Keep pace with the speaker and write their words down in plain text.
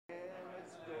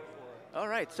All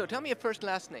right, so tell me your first and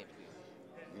last name.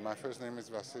 My first name is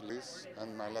Vasilis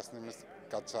and my last name is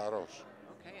Katsaros.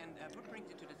 Okay, and what brings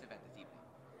you to this event this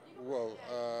evening? Well,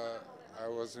 I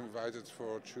was invited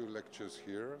for two lectures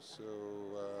here, so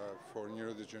for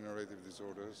neurodegenerative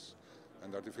disorders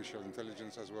and artificial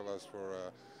intelligence, as well as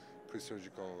for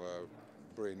pre-surgical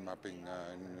brain mapping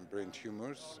and brain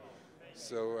tumors.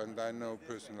 So, and I know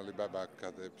personally Baba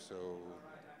Kadeb, so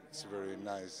it's a very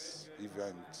nice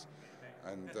event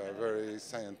and very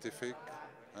scientific.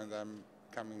 And I'm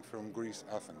coming from Greece,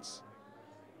 Athens.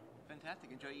 Fantastic.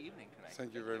 Enjoy your evening tonight.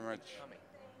 Thank you very much.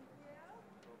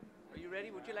 Are you ready?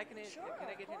 Would you like Sure, can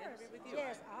I of get an course. interview with you?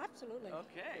 Yes, absolutely.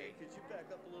 Okay. Could you back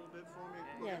up a little bit for me?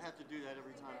 We're Yes. gonna have to do that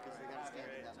every time because they gotta stand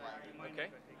in that light. Okay.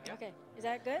 Yeah. Okay, is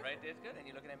that good? Right, that's good. And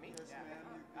you're looking at me? Yes,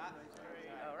 ma'am.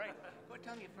 All right. Well,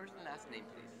 tell me your first and last name,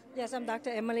 please. Yes, I'm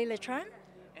Dr. Emily Letran.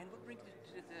 And what brings you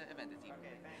to this event this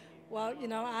evening? Well,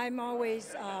 I'm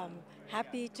always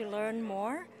happy to learn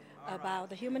more about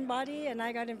the human body, and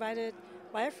I got invited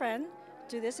by a friend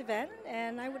to this event,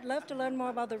 and I would love to learn more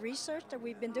about the research that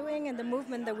we've been doing and the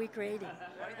movement that we're creating.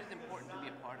 Why is it important to be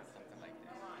a part of something like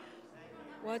this?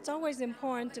 Well, it's always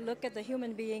important to look at the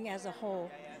human being as a whole,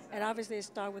 and obviously it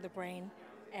starts with the brain.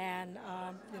 And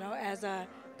as a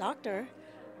doctor,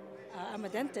 I'm a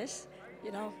dentist.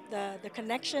 The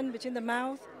connection between the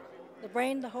mouth, the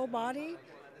brain, the whole body.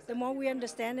 The more we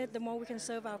understand it, the more we can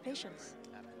serve our patients.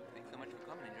 Thanks so much for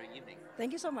coming. Enjoy your evening.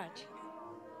 Thank you so much.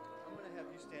 I'm gonna have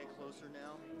you stand closer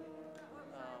now,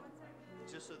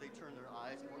 just so they turn their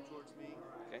eyes more towards me.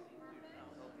 Okay.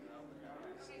 I'll help you out with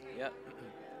that. Yeah.